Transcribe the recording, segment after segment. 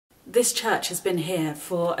This church has been here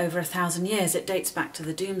for over 1,000 years. It dates back to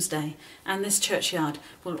the Doomsday, and this churchyard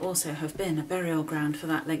will also have been a burial ground for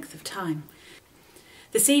that length of time.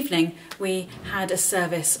 This evening we had a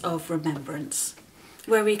service of remembrance,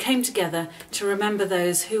 where we came together to remember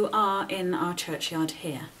those who are in our churchyard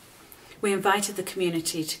here. We invited the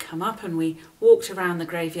community to come up and we walked around the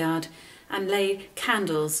graveyard and laid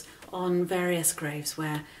candles on various graves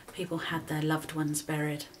where people had their loved ones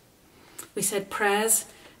buried. We said prayers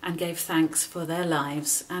and gave thanks for their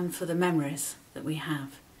lives and for the memories that we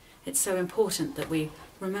have. It's so important that we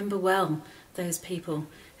remember well those people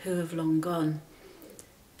who have long gone,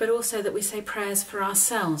 but also that we say prayers for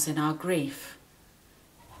ourselves in our grief,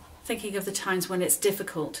 thinking of the times when it's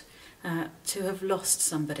difficult to have lost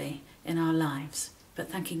somebody in our lives, but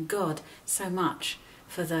thanking God so much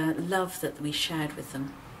for the love that we shared with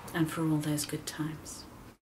them and for all those good times.